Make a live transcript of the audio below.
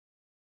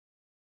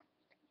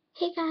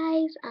Hey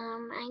guys,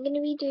 I'm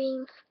gonna be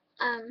doing,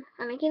 I'm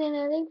making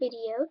another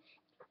video,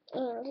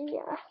 and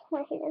yeah,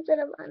 my hair is out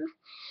of bun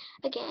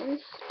again.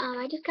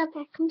 I just got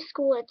back from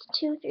school. It's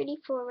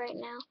 2:34 right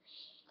now,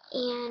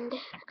 and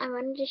I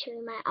wanted to show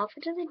you my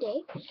outfit of the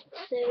day.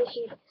 So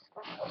here it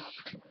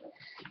is.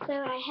 So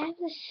I have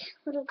this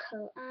little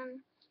coat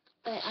on,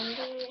 but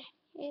under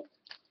it,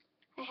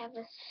 I have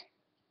this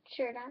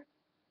shirt on.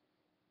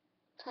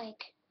 It's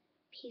like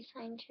peace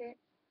sign shirt.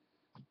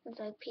 There's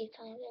like peace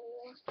signs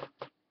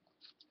everywhere.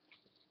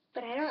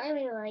 But I don't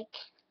really like.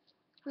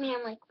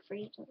 I'm like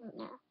freezing right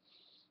now.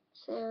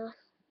 So,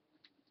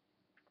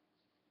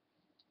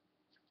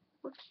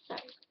 oops,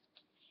 sorry.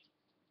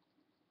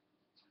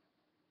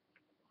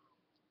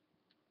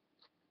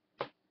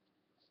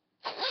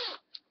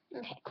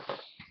 Okay.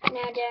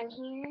 Now down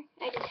here,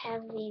 I just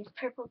have these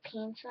purple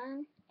pants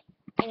on.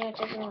 I know it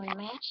doesn't really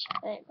match,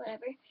 but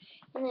whatever.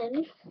 And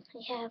then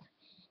I have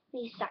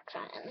these socks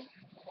on.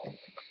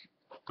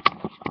 Okay.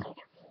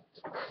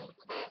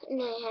 And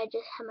then I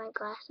just have my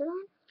glasses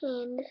on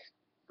and this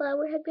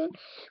flower headband,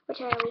 which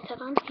I always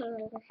have on,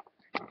 and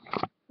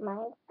my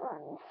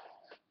bun.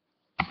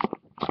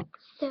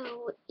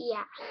 So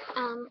yeah,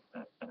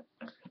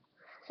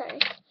 sorry,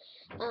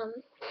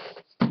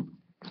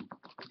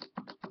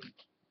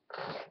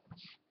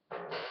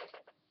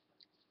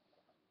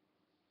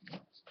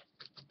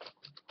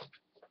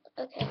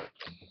 okay,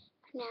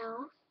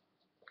 now,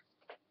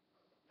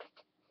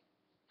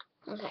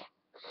 okay,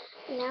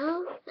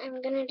 now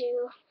I'm gonna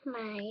do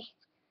my,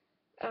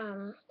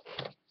 I'm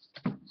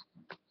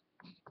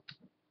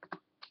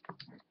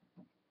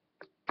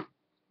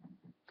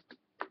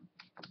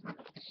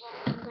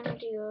gonna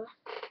do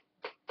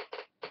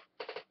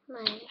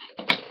my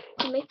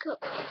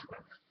makeup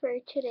for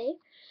today.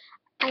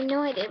 I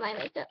know I did my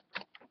makeup.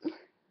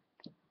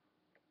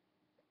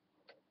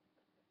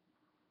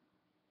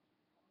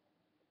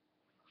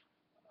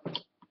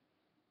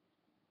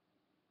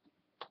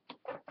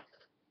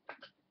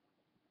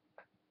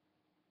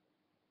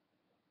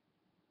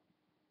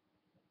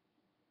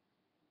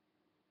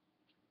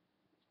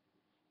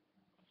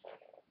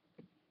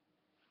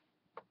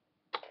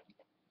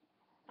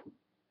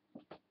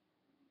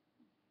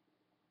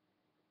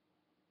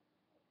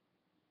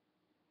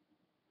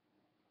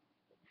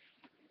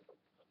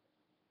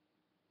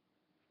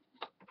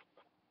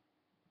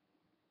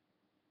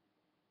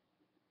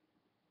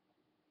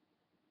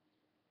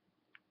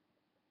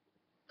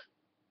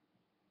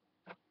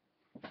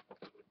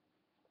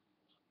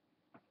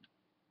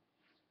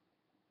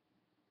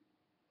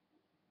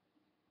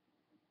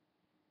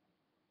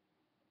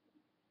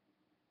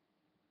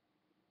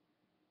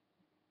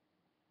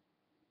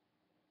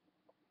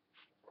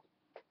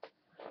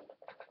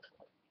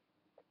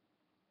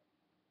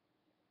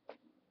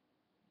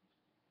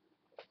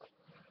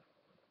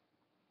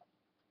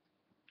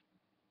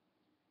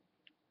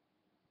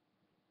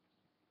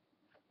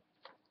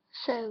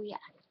 So yeah,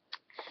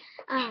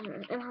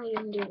 I'm not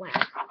even do one.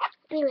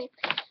 Anyway,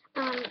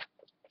 um,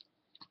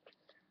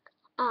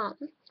 um,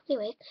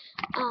 anyway,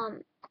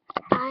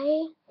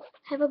 I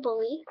have a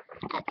bully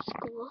at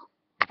school.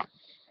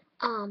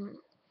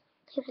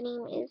 His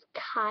name is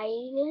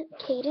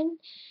Caden,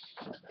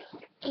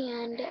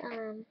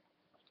 and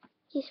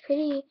he's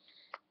pretty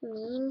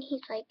mean.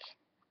 He's like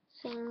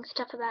saying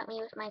stuff about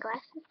me with my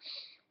glasses.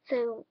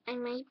 So I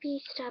might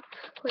be stop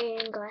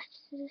wearing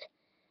glasses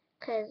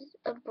because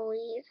of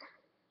bullies,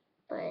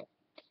 but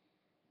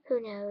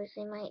who knows,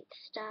 they might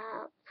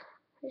stop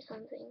or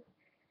something.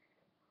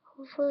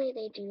 Hopefully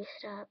they do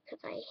stop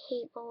because I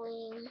hate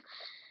bullying.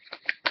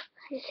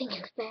 I just think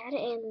it's bad,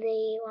 and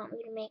they want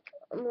me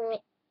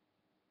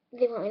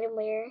to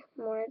wear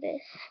more of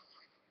this.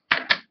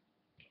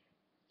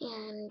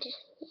 And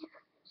yeah,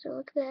 so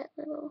look at that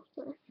little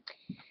thing.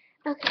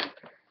 Okay,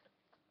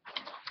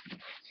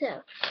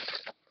 so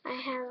I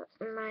have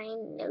my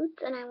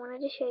notes, and I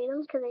wanted to show you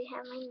them because they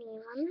have my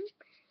name on them.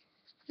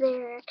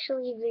 They're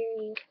actually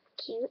very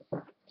cute.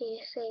 They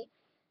say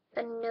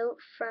a note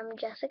from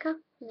Jessica,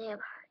 and they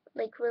have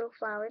like little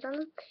flowers on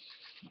them.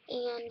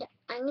 And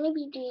I'm going to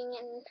be doing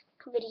a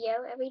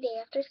video every day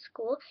after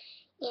school,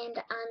 and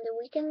on the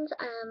weekends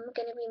I'm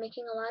going to be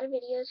making a lot of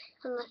videos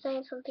unless I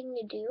have something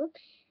to do.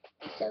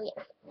 So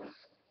yeah,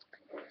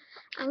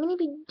 I'm going to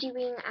be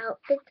doing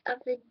outfits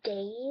of the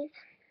days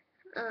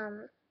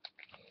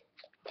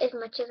as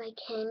much as I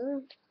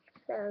can.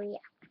 So yeah,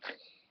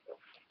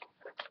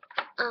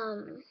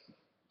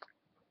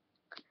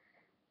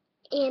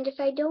 and if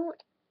I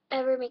don't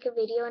ever make a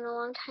video in a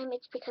long time,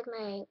 it's because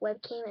my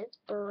webcam is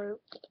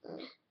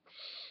broken.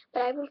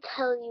 But I will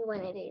tell you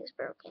when it is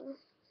broken.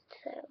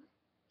 So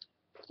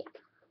yeah.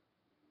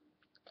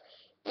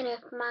 And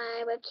if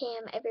my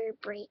webcam ever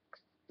breaks,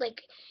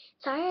 like,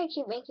 sorry I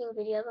keep making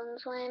videos on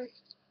this one.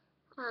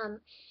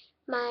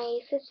 My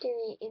sister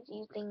is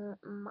using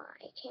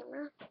my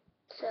camera,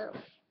 so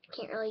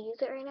can't really use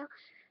it right now.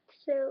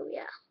 So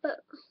yeah,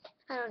 but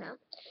I don't know.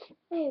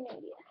 I have no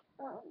idea.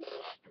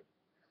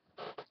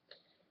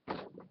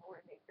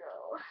 Where'd it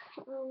go?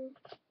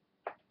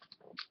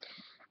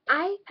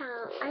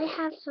 I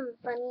have some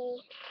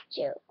funny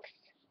jokes.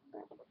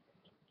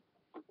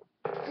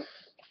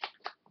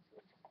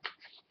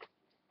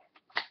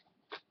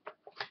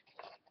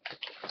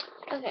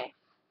 Okay.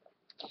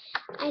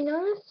 I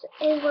know this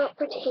is what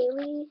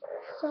Bertaley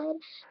said,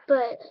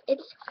 but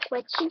it's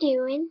what you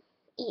doing?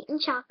 Eating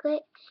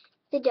chocolate.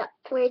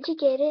 Where'd you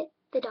get it?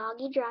 The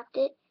doggy dropped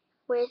it.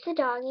 Where's the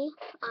doggy?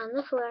 On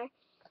the floor.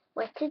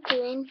 What's it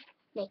doing?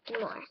 Making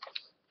more.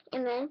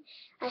 And then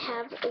I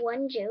have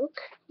one joke,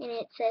 and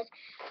it says,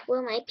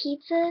 will my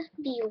pizza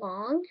be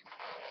long?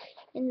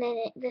 And then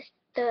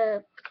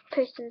the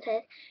person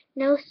says,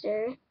 no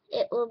sir,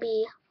 it will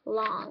be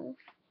long.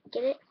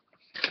 Get it?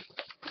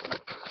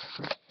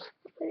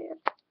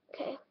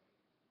 Okay.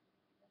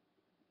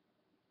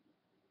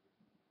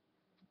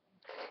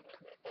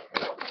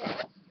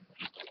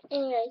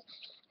 Anyways,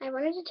 I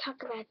wanted to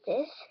talk about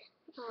this.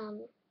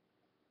 Hold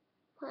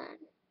on.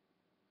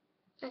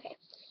 Okay.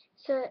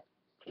 So it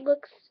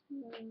looks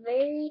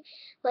very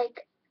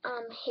like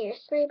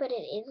hairspray, but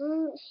it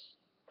isn't.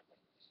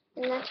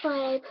 And that's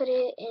why I put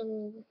it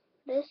in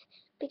this,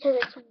 because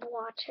it's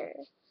water.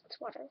 It's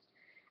water.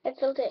 I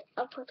filled it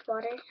up with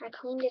water. I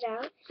cleaned it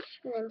out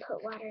and then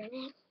put water in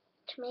it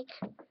to make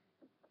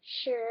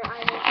sure I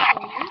was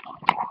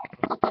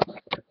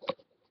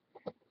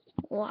clean.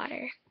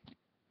 Water.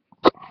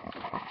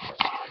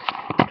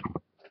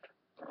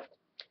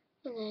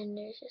 And then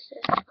there's just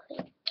this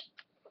thing.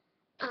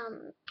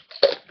 I'm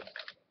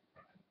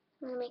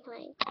gonna make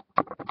my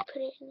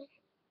put it in there.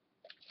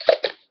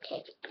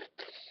 Okay.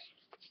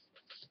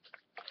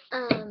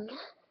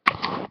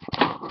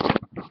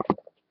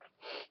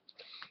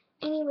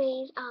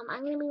 Anyways,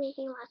 I'm gonna be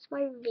making lots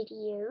more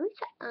videos.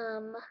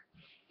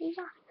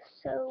 Yeah.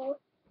 So,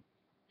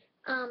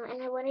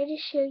 and I wanted to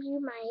show you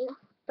my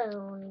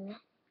phone.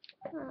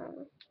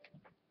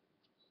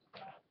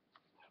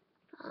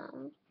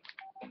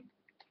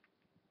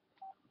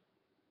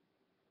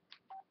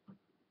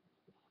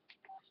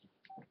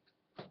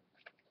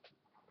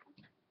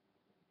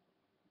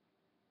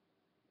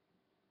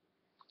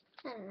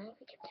 I don't know if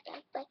we can put that.